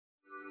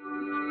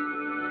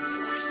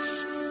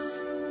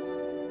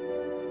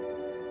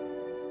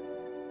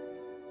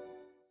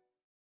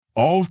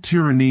All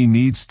tyranny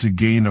needs to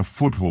gain a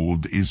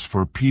foothold is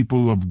for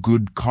people of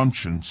good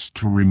conscience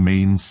to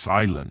remain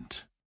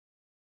silent.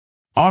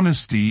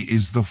 Honesty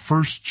is the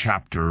first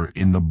chapter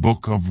in the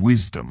book of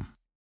wisdom.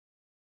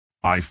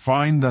 I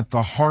find that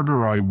the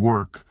harder I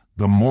work,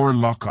 the more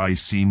luck I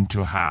seem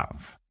to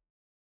have.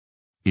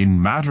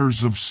 In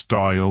matters of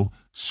style,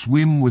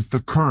 swim with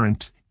the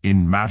current.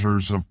 In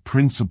matters of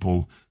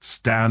principle,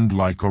 stand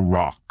like a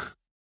rock.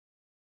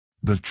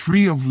 The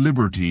tree of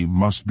liberty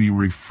must be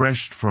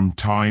refreshed from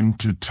time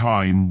to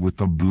time with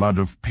the blood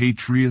of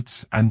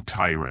patriots and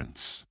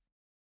tyrants.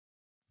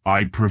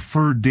 I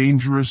prefer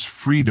dangerous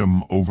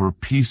freedom over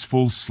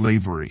peaceful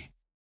slavery.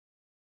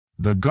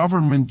 The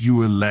government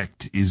you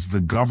elect is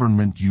the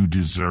government you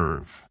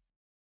deserve.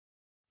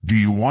 Do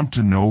you want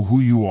to know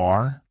who you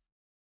are?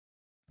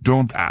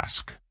 Don't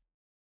ask.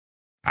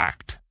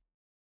 Act.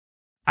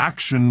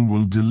 Action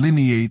will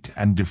delineate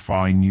and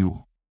define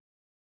you.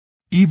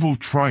 Evil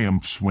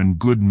triumphs when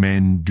good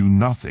men do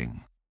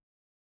nothing.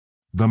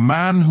 The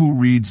man who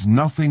reads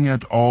nothing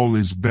at all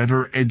is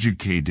better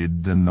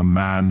educated than the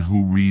man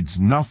who reads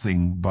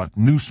nothing but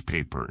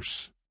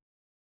newspapers.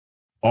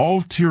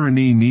 All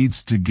tyranny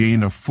needs to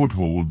gain a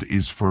foothold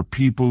is for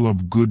people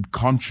of good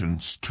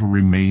conscience to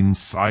remain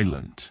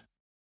silent.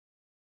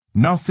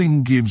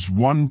 Nothing gives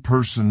one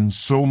person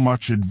so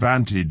much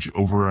advantage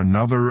over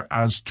another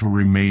as to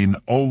remain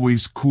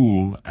always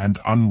cool and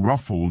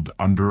unruffled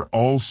under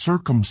all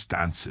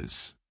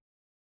circumstances.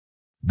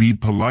 Be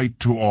polite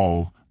to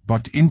all,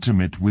 but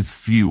intimate with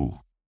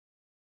few.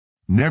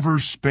 Never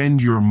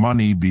spend your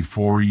money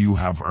before you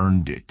have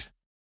earned it.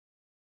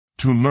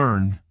 To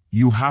learn,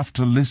 you have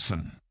to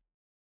listen.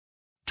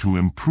 To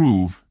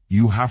improve,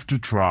 you have to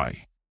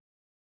try.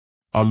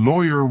 A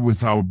lawyer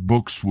without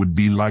books would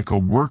be like a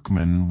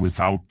workman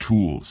without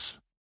tools.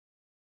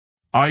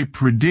 I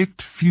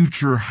predict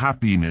future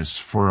happiness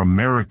for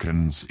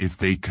Americans if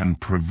they can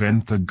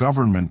prevent the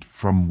government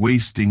from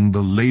wasting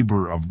the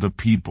labor of the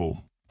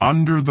people,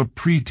 under the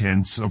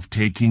pretense of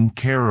taking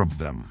care of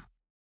them.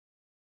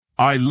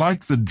 I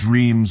like the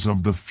dreams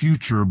of the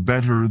future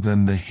better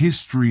than the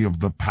history of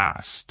the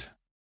past.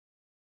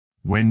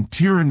 When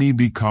tyranny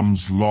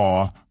becomes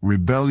law,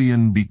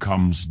 rebellion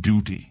becomes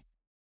duty.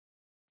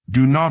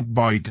 Do not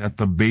bite at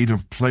the bait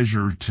of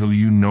pleasure till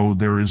you know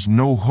there is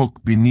no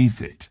hook beneath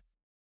it.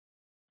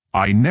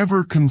 I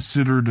never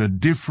considered a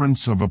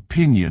difference of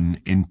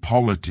opinion in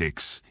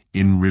politics,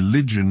 in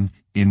religion,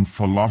 in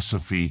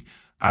philosophy,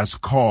 as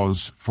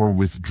cause for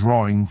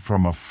withdrawing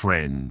from a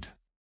friend.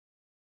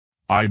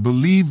 I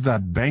believe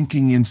that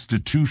banking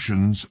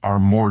institutions are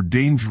more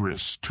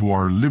dangerous to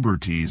our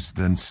liberties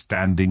than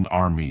standing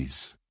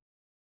armies.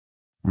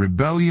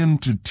 Rebellion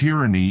to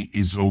tyranny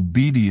is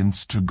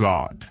obedience to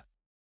God.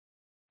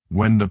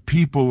 When the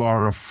people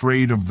are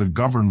afraid of the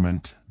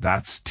government,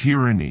 that's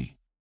tyranny.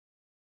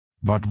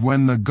 But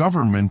when the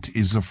government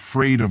is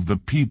afraid of the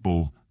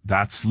people,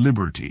 that's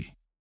liberty.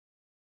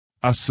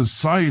 A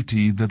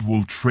society that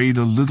will trade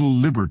a little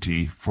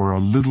liberty for a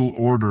little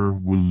order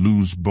will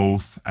lose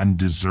both and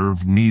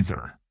deserve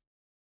neither.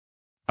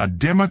 A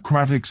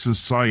democratic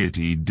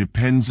society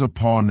depends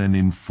upon an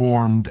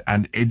informed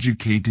and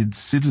educated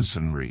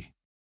citizenry.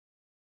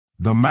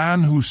 The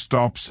man who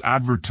stops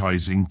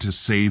advertising to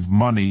save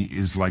money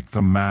is like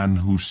the man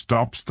who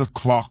stops the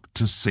clock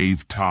to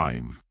save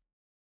time.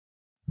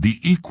 The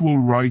equal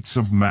rights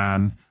of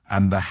man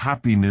and the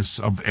happiness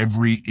of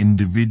every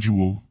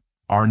individual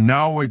are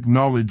now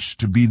acknowledged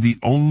to be the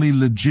only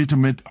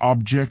legitimate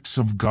objects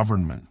of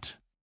government.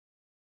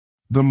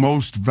 The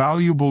most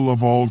valuable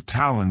of all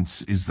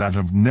talents is that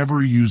of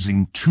never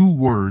using two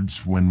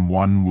words when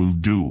one will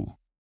do.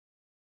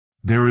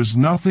 There is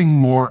nothing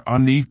more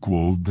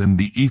unequal than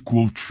the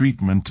equal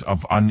treatment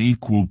of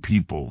unequal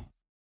people.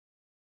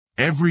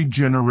 Every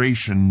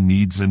generation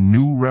needs a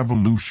new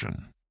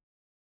revolution.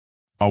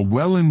 A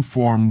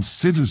well-informed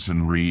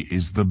citizenry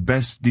is the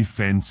best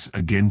defense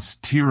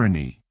against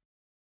tyranny.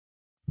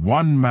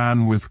 One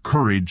man with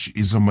courage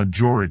is a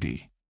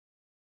majority.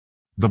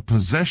 The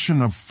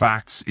possession of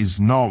facts is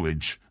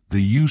knowledge,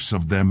 the use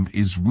of them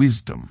is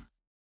wisdom.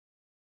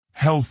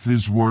 Health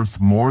is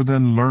worth more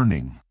than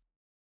learning.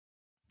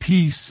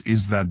 Peace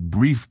is that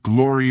brief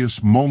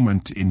glorious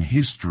moment in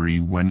history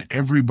when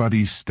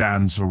everybody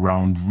stands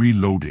around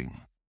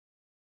reloading.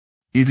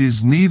 It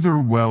is neither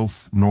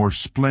wealth nor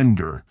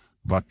splendor,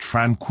 but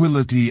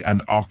tranquility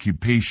and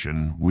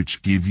occupation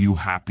which give you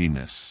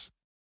happiness.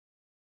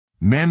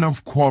 Men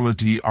of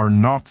quality are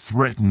not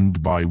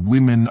threatened by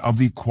women of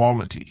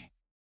equality.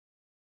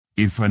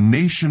 If a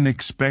nation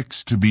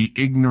expects to be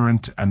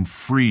ignorant and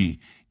free,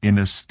 in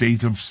a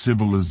state of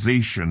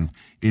civilization,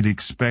 it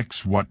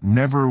expects what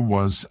never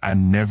was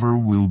and never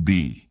will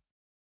be.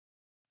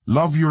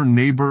 Love your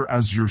neighbor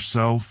as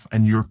yourself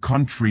and your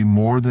country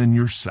more than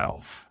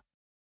yourself.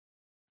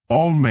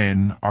 All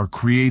men are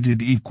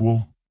created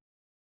equal.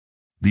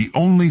 The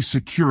only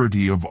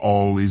security of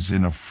all is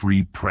in a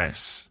free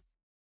press.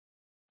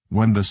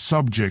 When the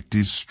subject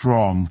is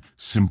strong,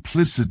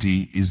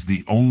 simplicity is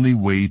the only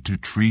way to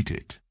treat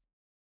it.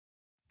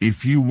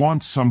 If you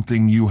want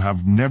something you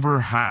have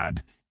never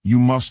had, you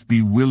must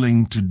be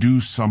willing to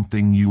do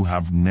something you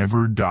have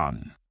never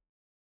done.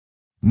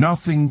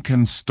 Nothing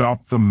can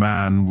stop the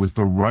man with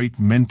the right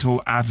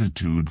mental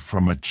attitude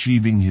from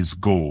achieving his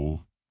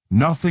goal.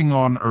 Nothing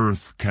on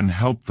earth can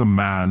help the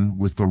man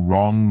with the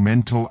wrong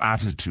mental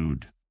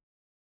attitude.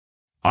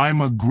 I'm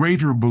a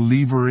greater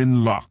believer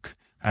in luck,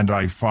 and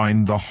I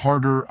find the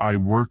harder I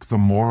work the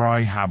more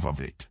I have of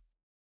it.